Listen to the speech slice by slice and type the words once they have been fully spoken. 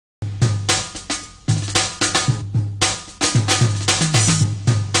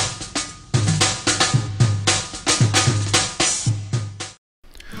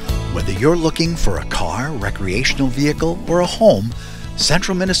you're looking for a car, recreational vehicle, or a home,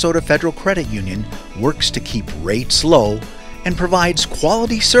 Central Minnesota Federal Credit Union works to keep rates low and provides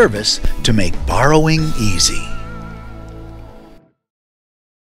quality service to make borrowing easy.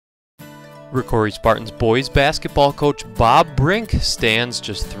 ROCORI Spartans boys basketball coach Bob Brink stands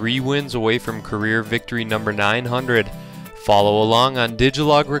just 3 wins away from career victory number 900. Follow along on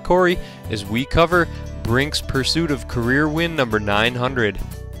Digilog ROCORI as we cover Brink's pursuit of career win number 900.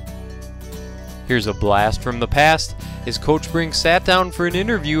 Here's a blast from the past as Coach Brink sat down for an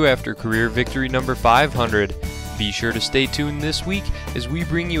interview after career victory number 500. Be sure to stay tuned this week as we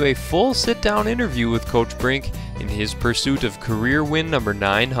bring you a full sit-down interview with Coach Brink in his pursuit of career win number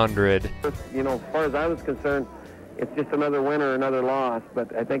 900. You know, as far as I was concerned, it's just another win or another loss.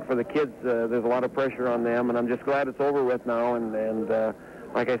 But I think for the kids, there's a lot of pressure on them, and I'm just glad it's over with now. And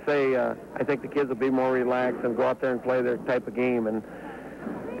like I say, I think the kids will be more relaxed and go out there and play their type of game. And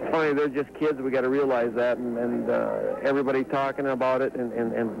it's funny, they're just kids. We got to realize that, and everybody talking about it, and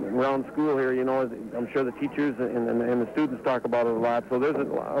around school here, you know, I'm sure the teachers and the students talk about it a lot. So there's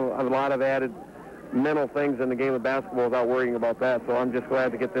a lot of added mental things in the game of basketball without worrying about that. So I'm just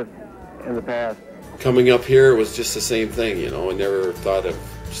glad to get this in the past. Coming up here was just the same thing, you know. I never thought of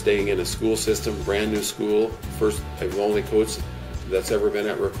staying in a school system, brand new school. First, I've only coached that's ever been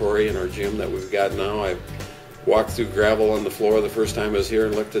at ROCORI in our gym that we've got now. I've walked through gravel on the floor the first time I was here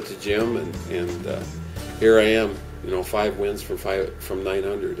and looked at the gym, and here I am, you know, 5 wins from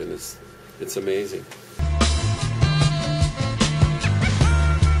 900, and it's amazing.